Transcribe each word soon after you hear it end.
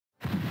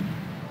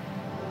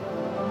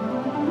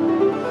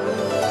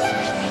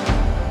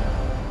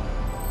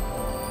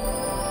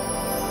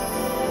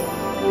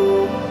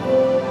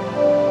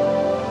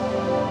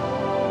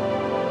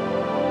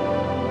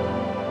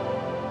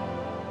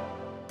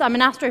I'm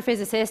an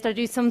astrophysicist, I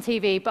do some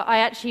TV, but I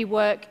actually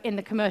work in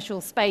the commercial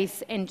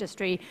space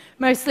industry,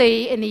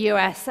 mostly in the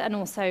US and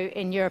also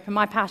in Europe. And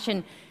my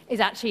passion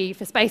is actually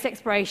for space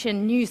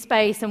exploration, new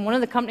space, and one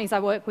of the companies I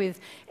work with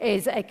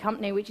is a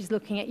company which is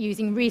looking at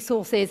using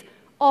resources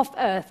off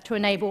Earth to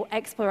enable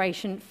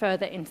exploration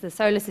further into the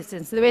solar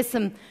system. So there is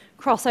some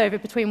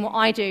crossover between what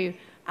I do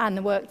and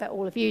the work that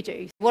all of you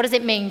do. What does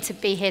it mean to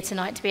be here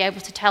tonight, to be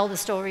able to tell the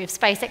story of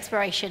space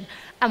exploration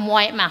and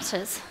why it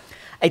matters?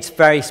 It's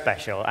very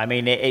special. I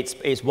mean,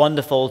 it's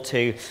wonderful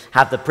to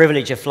have the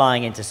privilege of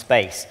flying into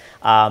space,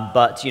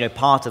 but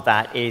part of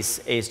that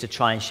is to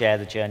try and share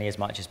the journey as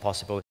much as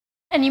possible.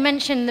 And you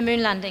mentioned the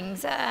moon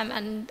landings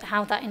and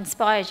how that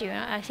inspired you.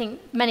 And I think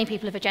many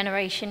people of a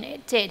generation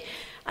it did.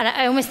 And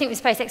I almost think with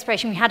space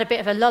exploration we had a bit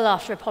of a lull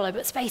after Apollo,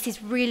 but space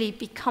is really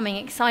becoming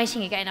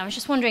exciting again. I was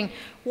just wondering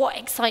what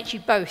excites you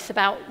both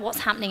about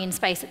what's happening in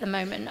space at the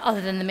moment, other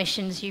than the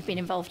missions you've been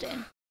involved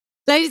in.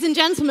 Ladies and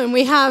gentlemen,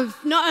 we have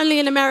not only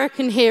an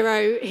American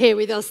hero here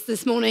with us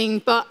this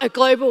morning, but a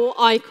global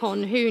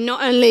icon who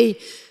not only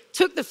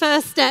took the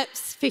first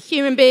steps for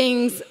human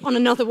beings on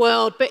another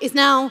world, but is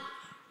now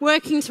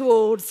working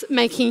towards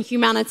making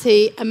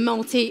humanity a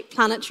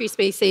multi-planetary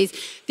species.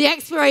 The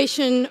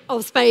exploration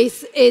of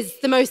space is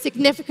the most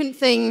significant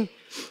thing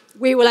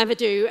we will ever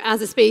do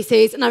as a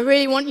species, and I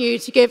really want you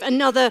to give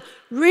another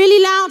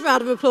really loud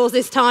round of applause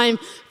this time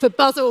for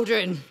Buzz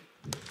Aldrin.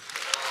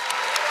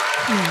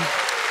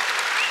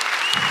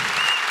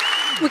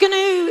 We're going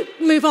to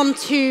move on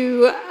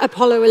to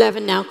Apollo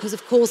 11 now, because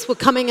of course we're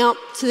coming up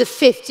to the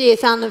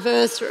 50th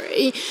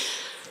anniversary.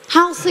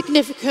 How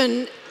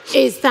significant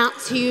is that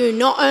to you,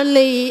 not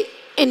only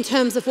in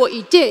terms of what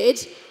you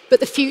did, but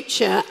the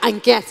future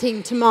and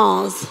getting to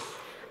Mars?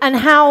 And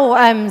how,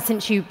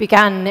 since you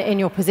began in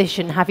your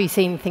position, have you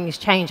seen things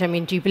change? I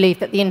mean, do you believe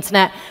that the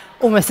internet,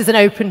 almost as an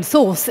open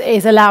source,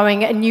 is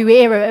allowing a new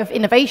era of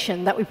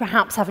innovation that we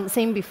perhaps haven't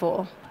seen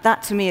before?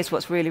 That, to me, is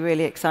what's really,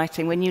 really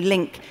exciting, when you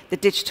link the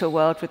digital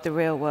world with the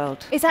real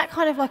world. Is that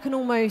kind of like an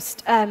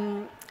almost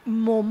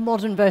more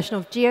modern version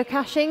of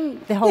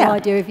geocaching, the whole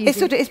idea of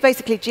using... It's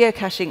basically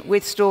geocaching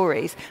with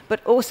stories,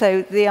 but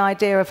also the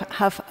idea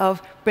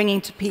of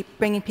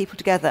bringing people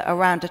together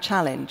around a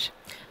challenge.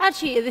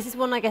 Actually, this is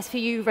one, I guess, for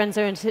you,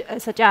 Renzo and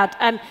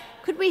Sajjad.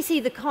 Could we see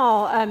the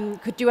car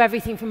could do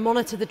everything from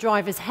monitor the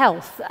driver's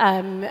health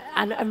and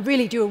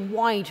really do a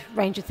wide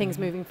range of things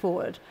moving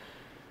forward?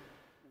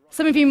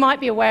 Some of you might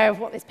be aware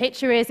of what this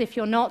picture is. If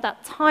you're not,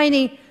 that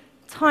tiny,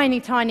 tiny,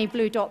 tiny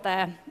blue dot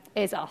there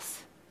is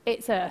us.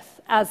 It's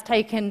Earth, as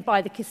taken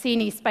by the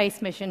Cassini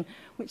space mission,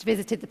 which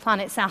visited the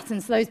planet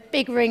Saturn. So those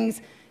big rings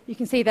you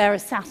can see there are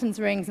Saturn's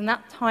rings, and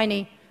that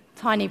tiny,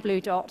 tiny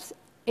blue dot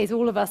is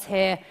all of us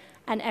here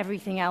and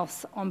everything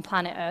else on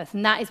planet Earth.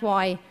 And that is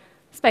why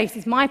space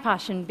is my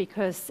passion,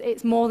 because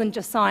it's more than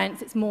just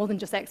science, it's more than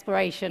just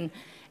exploration.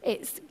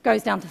 It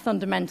goes down to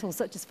fundamentals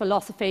such as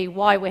philosophy,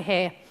 why we're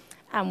here,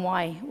 and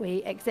why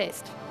we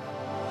exist.